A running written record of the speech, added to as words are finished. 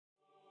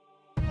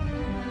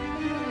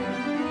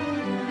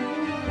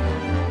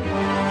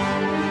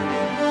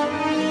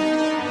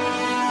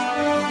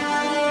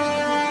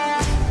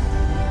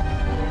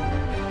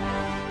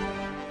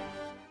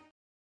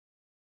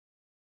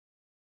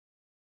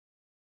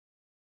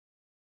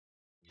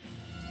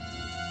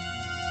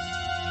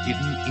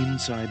Hidden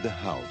inside the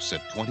house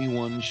at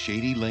 21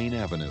 Shady Lane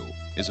Avenue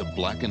is a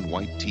black and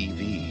white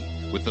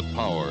TV with the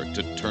power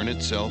to turn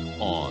itself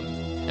on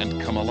and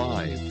come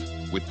alive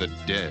with the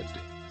dead,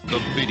 the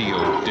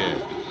video dead.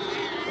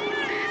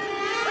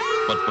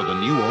 But for the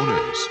new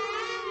owners,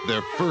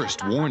 their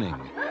first warning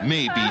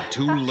may be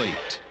too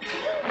late.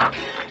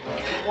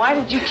 Why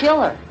did you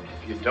kill her?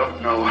 You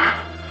don't know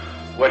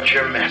what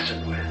you're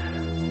messing with.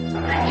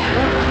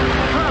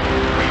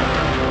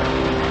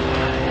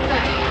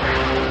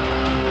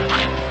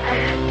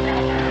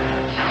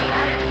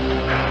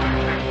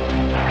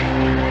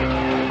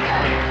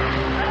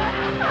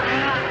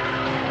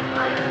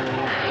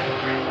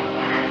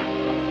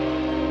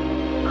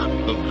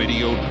 The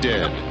Video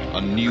Dead,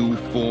 a new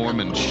form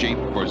and shape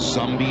for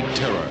zombie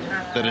terror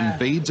that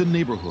invades a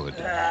neighborhood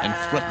and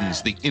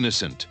threatens the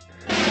innocent,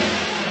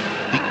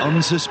 the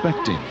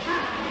unsuspecting,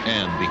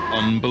 and the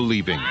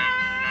unbelieving.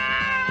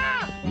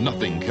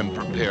 Nothing can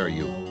prepare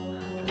you.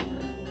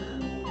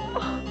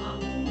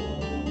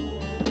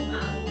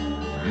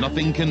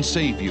 Nothing can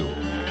save you.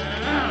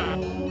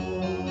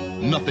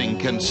 Nothing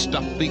can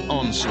stop the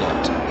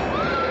onslaught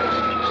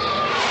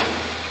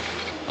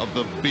of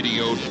the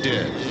Video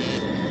Dead.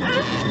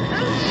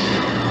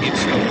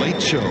 It's the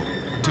Late Show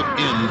to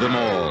end them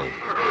all.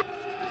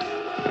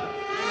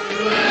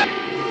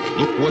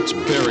 Look what's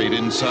buried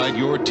inside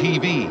your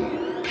TV.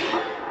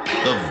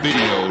 The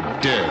Video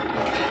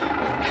Dead.